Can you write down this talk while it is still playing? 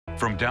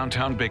From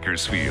downtown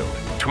Bakersfield,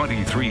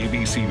 23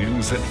 ABC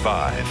News at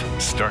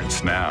 5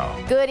 starts now.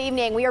 Good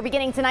evening. We are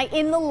beginning tonight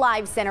in the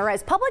Live Center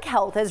as Public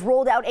Health has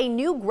rolled out a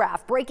new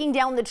graph breaking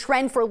down the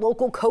trend for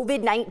local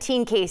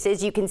COVID-19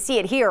 cases. You can see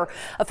it here.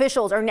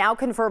 Officials are now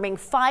confirming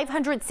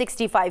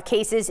 565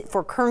 cases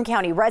for Kern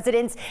County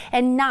residents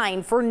and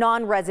 9 for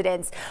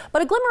non-residents.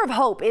 But a glimmer of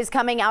hope is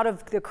coming out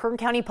of the Kern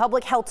County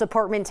Public Health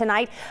Department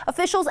tonight.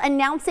 Officials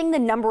announcing the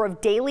number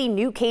of daily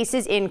new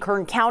cases in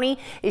Kern County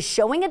is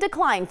showing a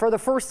decline for the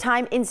first time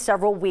in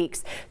several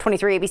weeks.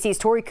 23 ABC's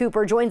Tori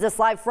Cooper joins us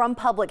live from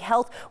Public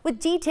Health with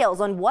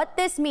details on what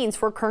this means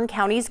for Kern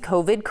County's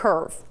COVID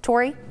curve.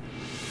 Tori?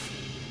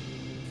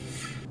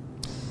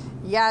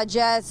 Yeah,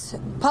 Jess,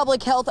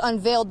 Public Health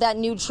unveiled that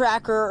new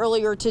tracker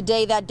earlier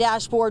today, that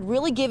dashboard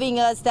really giving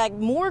us that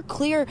more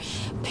clear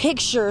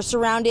picture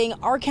surrounding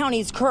our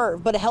county's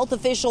curve. But health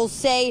officials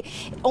say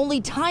only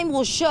time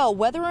will show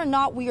whether or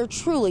not we are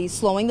truly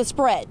slowing the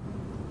spread.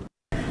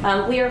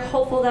 We are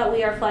hopeful that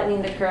we are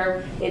flattening the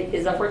curve. It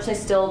is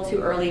unfortunately still too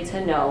early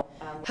to know.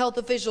 Health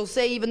officials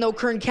say even though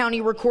Kern County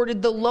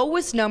recorded the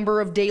lowest number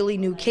of daily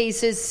new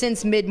cases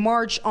since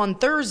mid-March on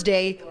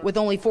Thursday, with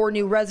only 4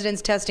 new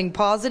residents testing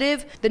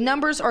positive, the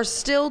numbers are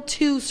still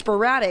too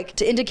sporadic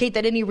to indicate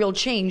that any real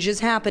change is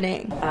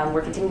happening.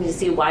 We're continuing to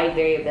see wide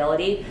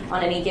variability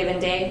on any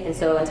given day, and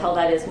so until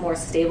that is more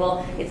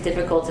stable, it's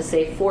difficult to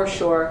say for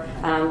sure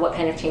what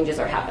kind of changes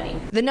are happening.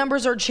 The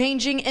numbers are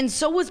changing, and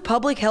so is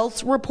Public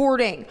Health's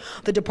reporting.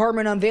 The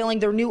department unveiling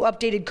their new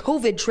updated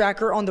COVID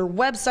tracker on their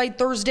website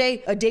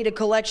Thursday, a data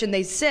collection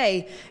they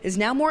say is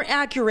now more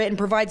accurate and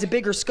provides a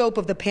bigger scope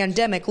of the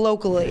pandemic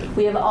locally.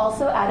 We have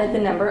also added the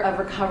number of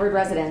recovered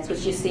residents,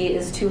 which you see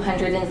is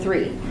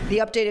 203. The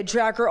updated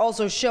tracker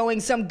also showing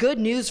some good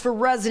news for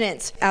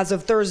residents. As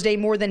of Thursday,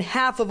 more than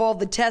half of all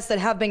the tests that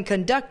have been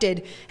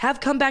conducted have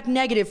come back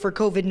negative for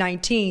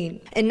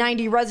COVID-19. And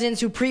 90 residents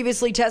who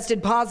previously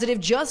tested positive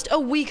just a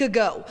week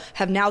ago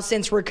have now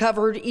since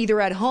recovered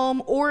either at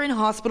home or in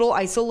hospital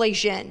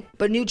isolation.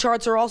 But new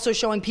charts are also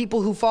showing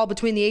people who fall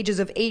between the ages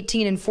of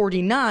 18 and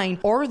 49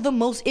 are the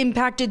most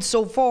impacted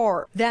so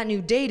far. That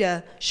new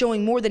data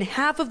showing more than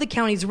half of the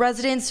county's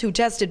residents who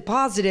tested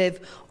positive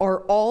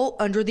are all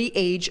under the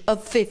age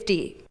of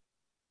 50.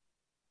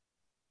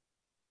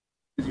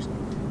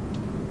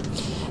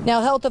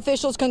 Now, health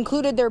officials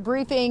concluded their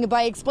briefing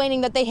by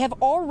explaining that they have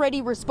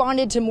already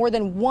responded to more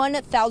than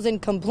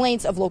 1,000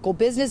 complaints of local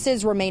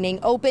businesses remaining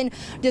open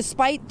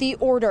despite the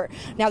order.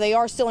 Now, they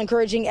are still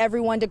encouraging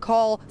everyone to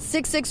call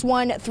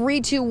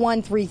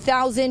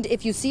 661-321-3000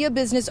 if you see a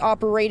business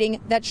operating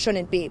that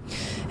shouldn't be.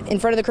 In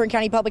front of the Kern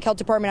County Public Health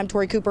Department, I'm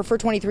Tori Cooper for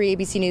 23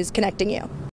 ABC News, connecting you.